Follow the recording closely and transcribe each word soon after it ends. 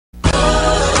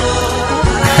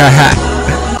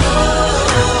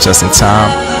Just in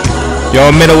time. Yo,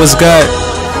 Omito was good.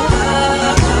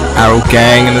 Arrow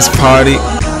gang in this party.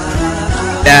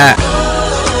 Yeah.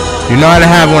 You know how to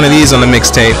have one of these on the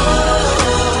mixtape.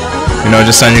 You know,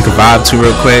 just something you can vibe to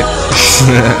real quick.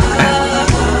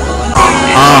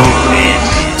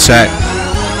 Check.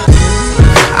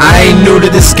 I ain't new to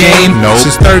this game. Nope.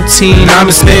 Since 13, I've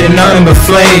been spitting nothing but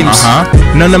flames.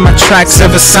 None of my tracks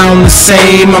ever sound the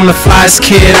same. I'm the flyest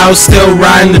kid out still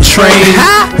riding the train.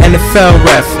 NFL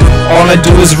ref, all I do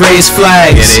is raise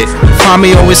flags. Get it? Find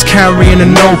me always carrying a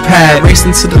notepad,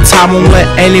 racing to the top, won't let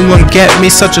anyone get me.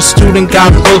 Such a student,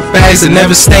 got book bags that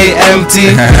never stay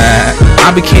empty. I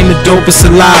became the dopest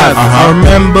alive. I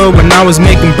remember when I was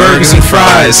making burgers and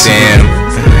fries. Damn.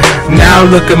 Now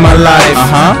look at my life,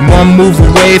 one move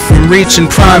away from reaching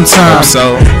prime time.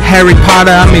 So Harry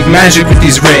Potter, I make magic with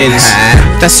these writtens.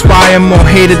 That's why I'm more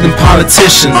hated than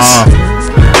politicians.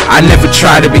 I never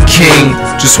try to be king,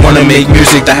 just wanna make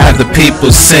music to have the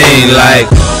people sing like.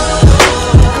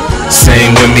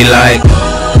 Sing with me like.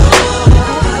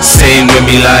 Sing with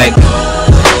me like.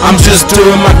 I'm just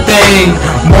doing my thing,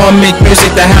 wanna make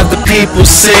music to have the people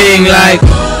sing like.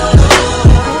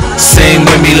 Sing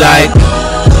with me like.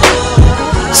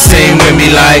 Sing with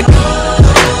me like.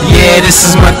 Yeah, this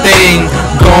is my thing,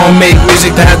 gonna make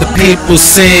music to have the people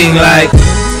sing like.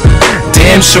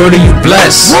 Damn, shorty, you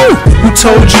blessed. Who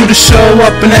told you to show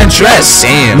up in that dress?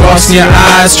 Damn. Lost in your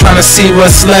eyes, trying to see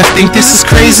what's left. Think this is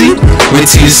crazy? Wait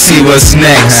till you see what's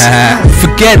next.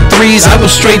 Forget threes, I go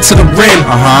straight to the rim.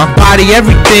 Body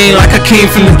everything like I came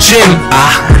from the gym.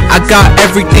 I got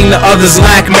everything the others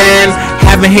lack, man.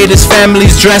 Having haters,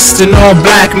 families dressed in all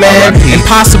black, man.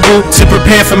 Impossible to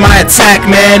prepare for my attack,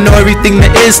 man. Know everything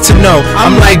there is to know,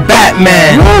 I'm like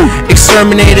Batman.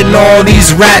 Exterminating all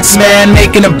these rats, man.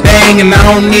 Making a bang and I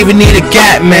don't even need a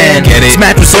gat, man. This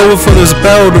match was over for this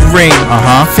bell to ring.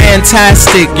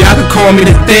 Fantastic, y'all can call me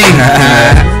the thing.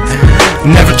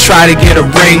 Never try to get a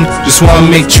ring, just wanna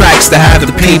make tracks to have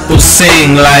the people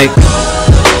sing like.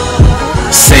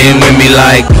 Sing with me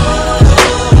like.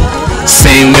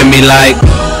 Sing with me like.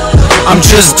 I'm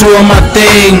just doing my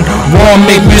thing, wanna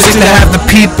make music to have the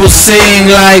people sing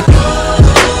like.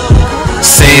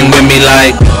 Sing with me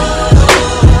like.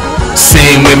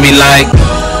 Sing with me like.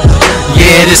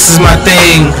 Yeah, this is my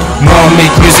thing, wanna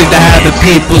make music to have the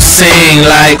people sing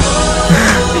like.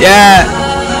 Yeah,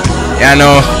 I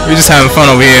know, we just having fun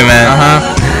over here, man.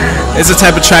 It's the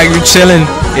type of track you chilling,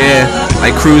 yeah,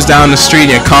 like cruise down the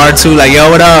street in your car too, like yo,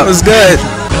 what up, what's good?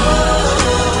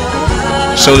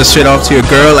 Show this shit off to your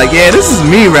girl, like yeah, this is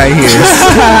me right here.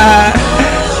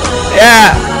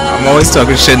 Yeah, I'm always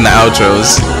talking shit in the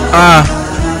outros.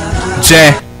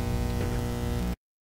 Jay.